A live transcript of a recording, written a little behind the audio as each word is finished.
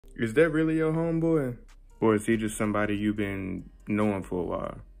Is that really your homeboy? Or is he just somebody you've been knowing for a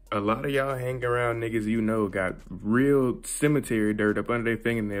while? A lot of y'all hang around niggas you know got real cemetery dirt up under their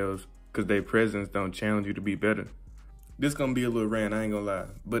fingernails because their presence don't challenge you to be better. This gonna be a little rant, I ain't gonna lie.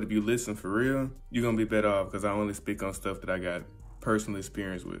 But if you listen for real, you're gonna be better off because I only speak on stuff that I got personal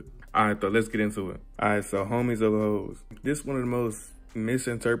experience with. Alright, though, let's get into it. Alright, so homies over hoes. This one of the most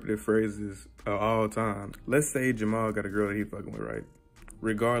misinterpreted phrases of all time. Let's say Jamal got a girl that he fucking with, right?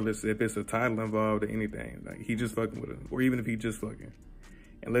 Regardless if it's a title involved or anything. Like, he just fucking with her. Or even if he just fucking.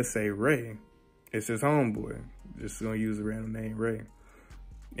 And let's say Ray, it's his homeboy. Just gonna use a random name, Ray.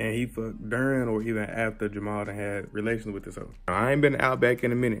 And he fucked during or even after Jamal had relations with this hoe. I ain't been out back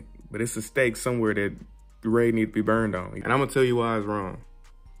in a minute, but it's a stake somewhere that Ray need to be burned on. And I'm gonna tell you why it's wrong.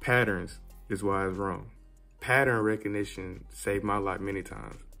 Patterns is why it's wrong. Pattern recognition saved my life many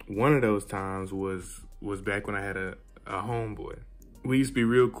times. One of those times was back when I had a homeboy. We used to be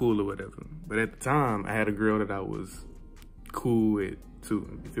real cool or whatever. But at the time, I had a girl that I was cool with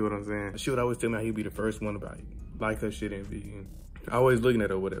too. You feel what I'm saying? She would always tell me how he'd be the first one about it. Like her shit and be always looking at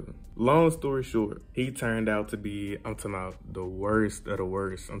her or whatever. Long story short, he turned out to be, I'm talking about the worst of the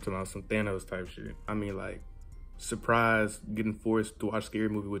worst. I'm talking about some Thanos type shit. I mean, like, surprise getting forced to watch a scary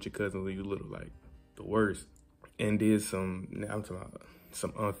movie with your cousin when you little, like, the worst. And did some, I'm talking about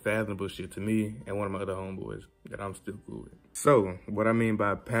some unfathomable shit to me and one of my other homeboys that I'm still cool with. So, what I mean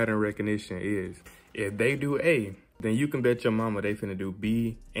by pattern recognition is, if they do A, then you can bet your mama they finna do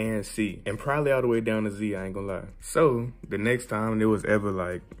B and C. And probably all the way down to Z, I ain't gonna lie. So, the next time there was ever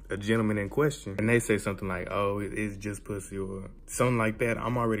like a gentleman in question, and they say something like, oh, it's just pussy or something like that,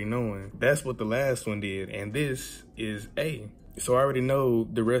 I'm already knowing. That's what the last one did, and this is A. So I already know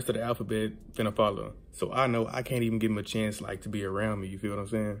the rest of the alphabet finna follow. So I know I can't even give him a chance like to be around me, you feel what I'm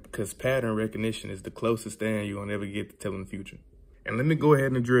saying? Because pattern recognition is the closest thing you're gonna ever get to telling the future. And let me go ahead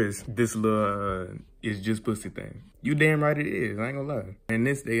and address this little it's just pussy thing. You damn right it is, I ain't gonna lie. In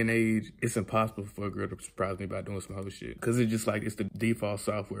this day and age, it's impossible for a girl to surprise me by doing some whole shit. Cause it's just like, it's the default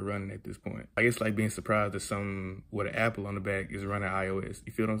software running at this point. Like, it's like being surprised that something with an apple on the back is running iOS.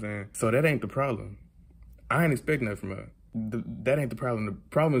 You feel what I'm saying? So that ain't the problem. I ain't expecting that from her. That ain't the problem. The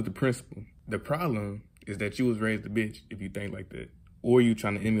problem is the principle. The problem is that you was raised a bitch if you think like that. Or you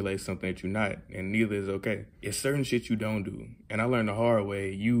trying to emulate something that you're not, and neither is okay. It's certain shit you don't do. And I learned the hard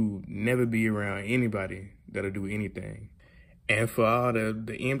way, you never be around anybody that'll do anything. And for all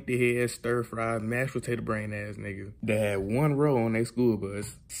the empty head, stir-fried, mashed potato brain ass niggas that had one row on their school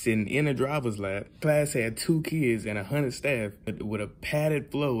bus, sitting in a driver's lap, class had 2 kids and 100 staff with a padded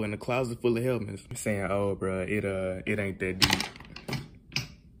floor and a closet full of helmets, saying, oh, bro, it ain't that deep.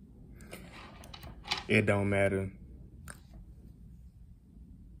 It don't matter.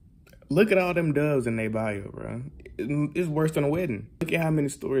 Look at all them doves in their bio, bro. It's worse than a wedding. Look at how many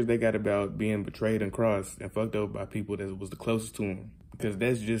stories they got about being betrayed and crossed and fucked over by people that was the closest to them. Because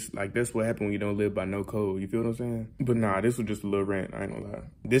that's just, like, that's what happened when you don't live by no code. You feel what I'm saying? But nah, this was just a little rant, I ain't gonna lie.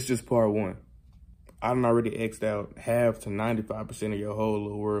 This just part 1. I done already X'd out half to 95% of your whole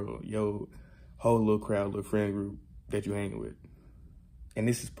little world, your whole little crowd, little friend group that you hanging with. And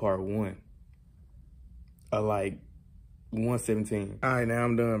this is part 1. Of like 117. All right, now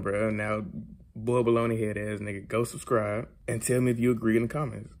I'm done, bro. Now, boy baloney head ass nigga, go subscribe and tell me if you agree in the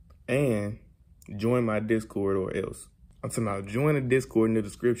comments. And join my Discord or else. I'm talking about join the Discord in the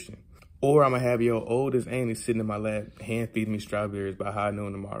description. Or I'm gonna have your oldest auntie sitting in my lap, hand feeding me strawberries by high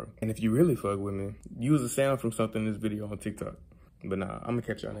noon tomorrow. And if you really fuck with me, use a sound from something in this video on TikTok. But nah, I'm gonna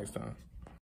catch y'all next time.